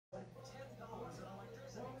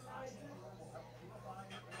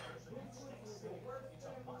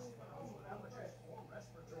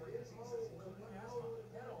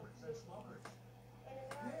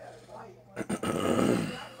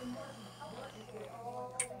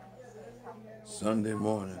Sunday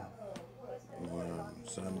morning.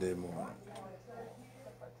 Sunday morning.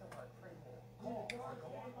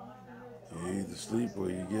 You either sleep or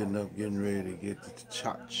you're getting up, getting ready to get to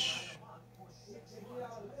church.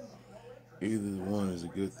 Either one is a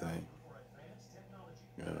good thing.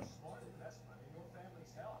 You know.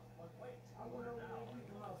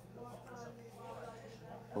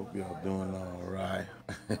 Hope y'all doing all right.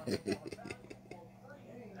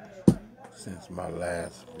 Since my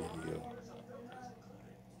last video.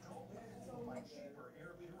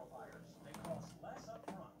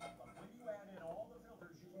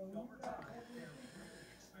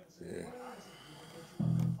 Yeah.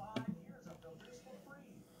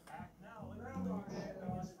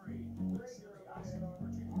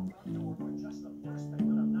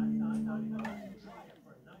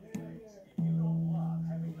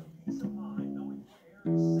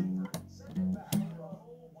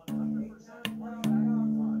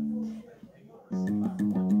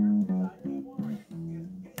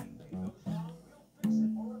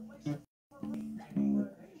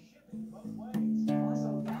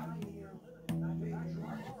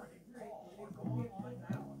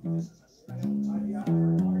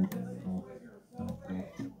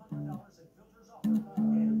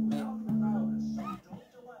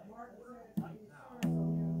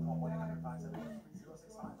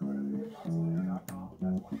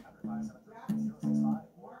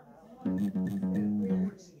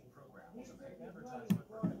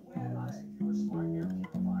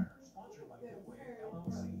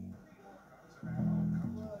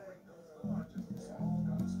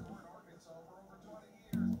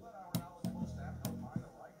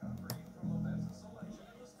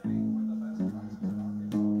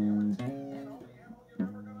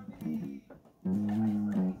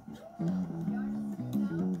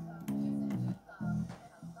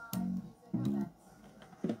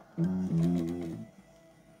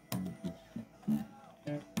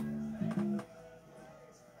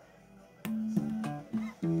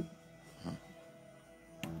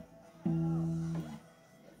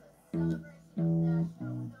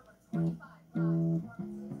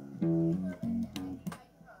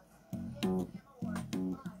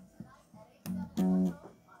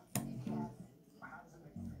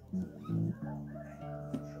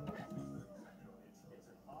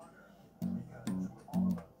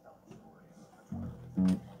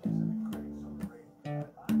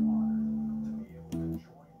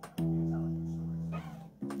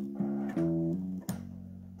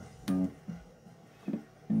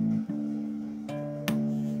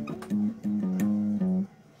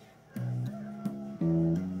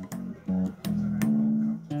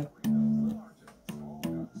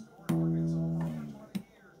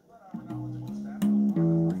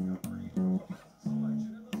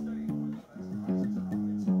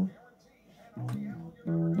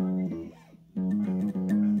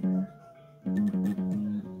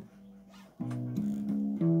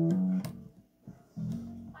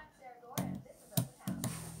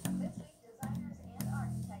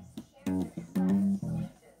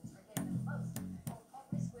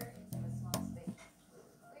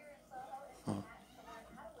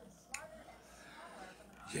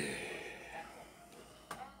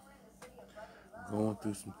 Going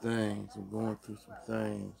through some things. I'm going through some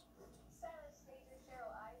things.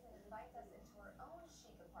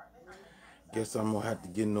 Guess I'm gonna have to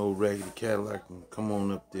get an old raggedy Cadillac and come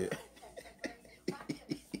on up there.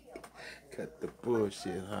 Cut the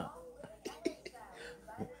bullshit, huh?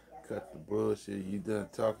 Cut the bullshit. You done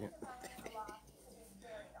talking?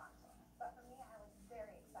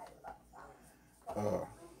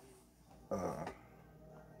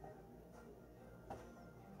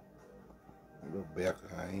 Little Becca,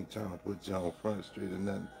 I ain't trying to put you on Front Street or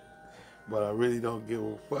nothing, but I really don't give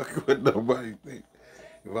a fuck what nobody think.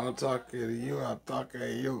 If I'm talking to you, I'm talking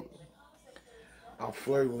to you. I'm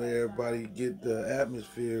flirting with everybody, get the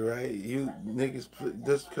atmosphere right. You niggas,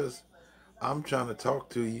 just because I'm trying to talk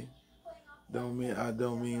to you, don't mean other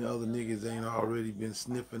niggas ain't already been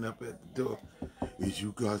sniffing up at the door. Is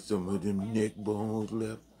you got some of them neck bones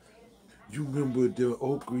left? You remember the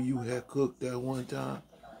okra you had cooked that one time?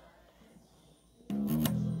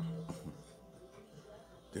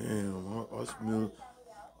 Damn,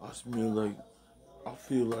 I smell like, I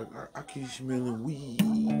feel like I keep smelling weed.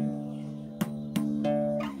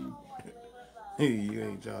 You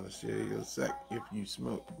ain't trying to share your sack if you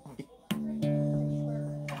smoke.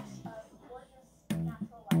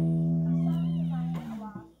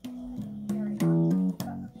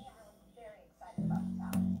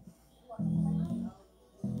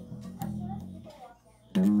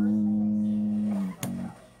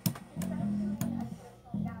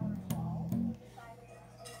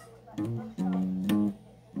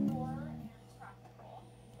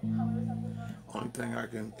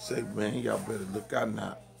 can say, man, y'all better look out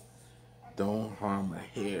now. Don't harm a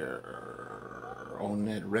hair on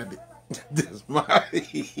that rabbit. That's my.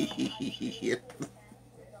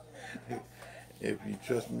 If you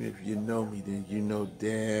trust me, if you know me, then you know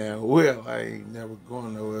damn well I ain't never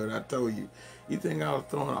going nowhere. I told you. You think I was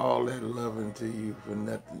throwing all that love into you for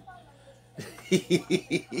nothing?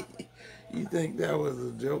 You think that was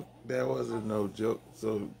a joke? That wasn't no joke.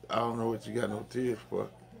 So I don't know what you got no tears for.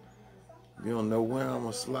 You don't know when I'm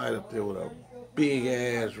gonna slide up there with a big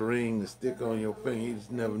ass ring to stick on your finger. You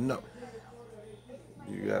just never know.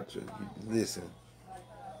 You got to listen.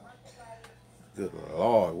 Good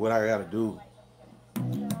Lord, what I gotta do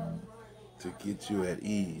to get you at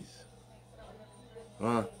ease,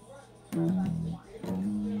 huh?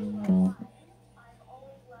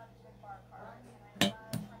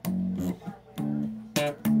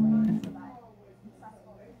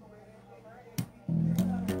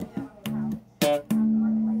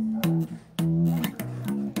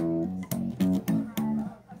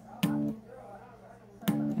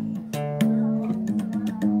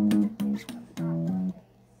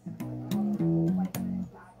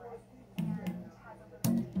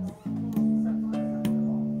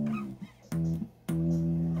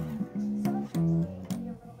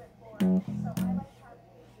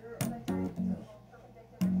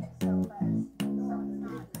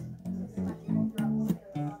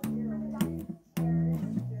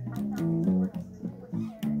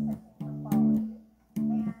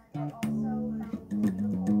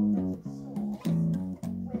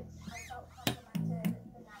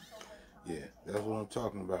 Yeah, that's what I'm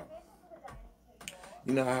talking about.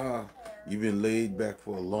 You know how you've been laid back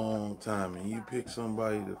for a long time and you pick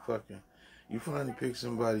somebody to fucking, you finally pick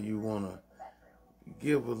somebody you want to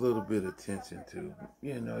give a little bit of attention to.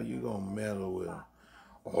 You know, you going to meddle with them.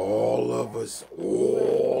 All of a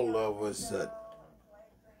sudden,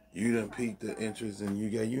 you done piqued the interest and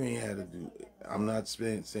you ain't had to do it. I'm not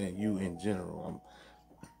saying you in general.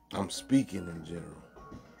 I'm speaking in general.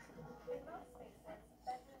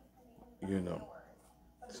 You know,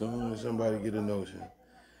 soon as somebody get a notion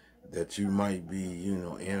that you might be, you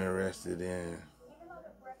know, interested in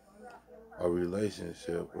a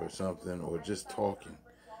relationship or something, or just talking,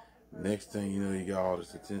 next thing you know, you got all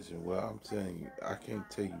this attention. Well, I'm telling you, I can't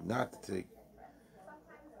tell you not to take,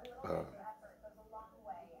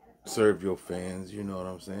 serve your fans, you know what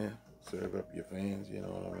I'm saying? Serve up your fans, you know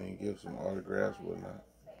what I mean? Give some autographs, whatnot.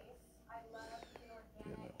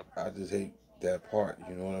 You know, I just hate that part,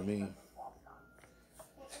 you know what I mean?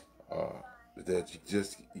 That you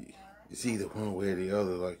just, it's either one way or the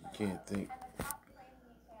other, like you can't think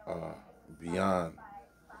beyond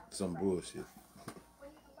some bullshit.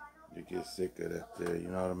 You get sick of that there, you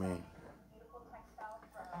know what I mean?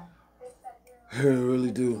 I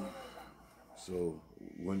really do. So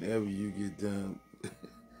whenever you get done,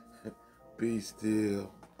 be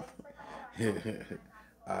still.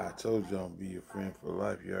 I told you I'm gonna be your friend for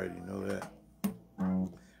life. You already know that.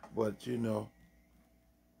 But you know,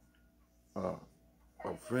 a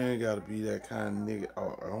friend gotta be that kind of nigga.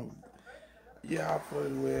 Yeah, I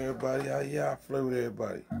flirt with everybody. I flirt with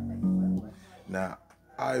everybody. Now,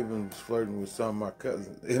 I even was flirting with some of my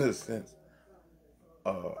cousins, in a sense.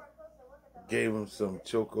 Gave him some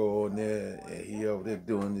choco on there, and he over there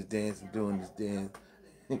doing this dance,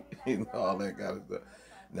 and all that kind of stuff.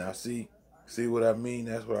 Now, see what I mean?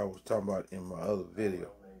 That's what I was talking about in my other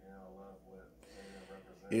video.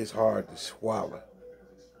 It's hard to swallow.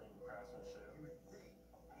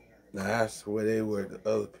 Now, that's where they were, the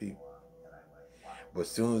other people. But as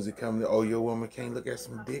soon as it comes to, oh, your woman can't look at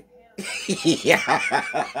some dick.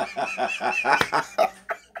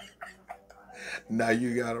 Now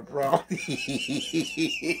you got a problem.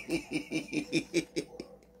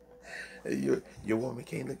 Your woman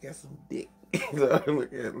can't look at some dick. let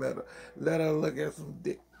her look at some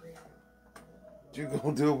dick. What you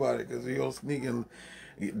gonna do about it? Because you gonna sneak in.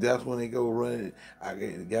 That's when they go running. I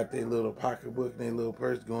got their little pocketbook and their little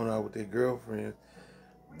purse going out with their girlfriend.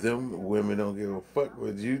 Them women don't give a fuck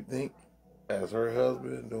what you think. As her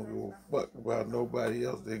husband, don't give a fuck about nobody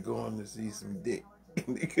else. They're going to see some dick.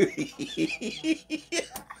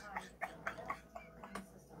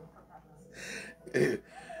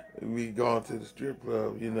 We going to the strip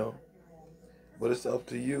club, you know. But it's up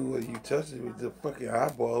to you whether you touch it with the fucking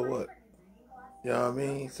eyeball or what. You know what I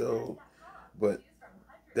mean? So, but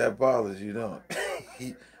that bothers you, don't?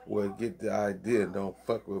 Well, get the idea. Don't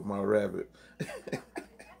fuck with my rabbit.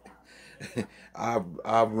 I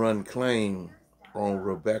run claim on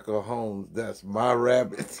Rebecca Holmes. That's my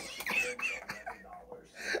rabbit.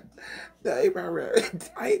 That ain't my rabbit.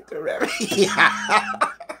 I ain't the rabbit.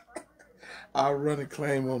 I'll run a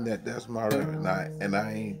claim on that. That's my rabbit. And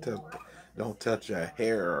I ain't don't touch a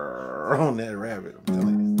hair on that rabbit. I'm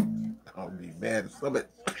telling you. I'll be mad at somebody.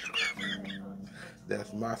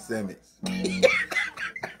 That's my semi.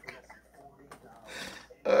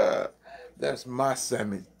 That's my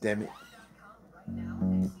semi, damn it.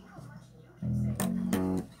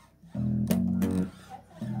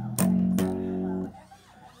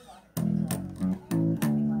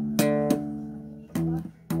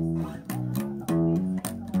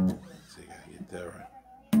 See, I gotta get that right.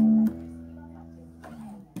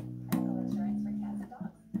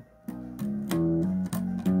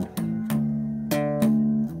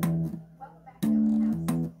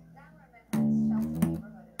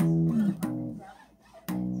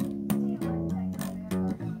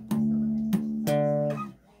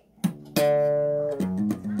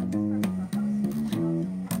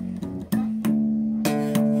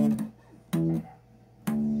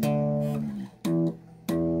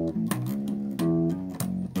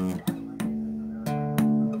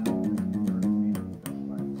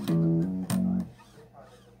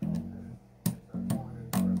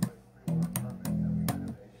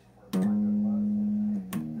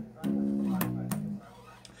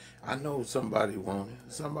 I know somebody want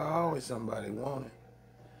it. Somebody want it.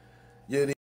 You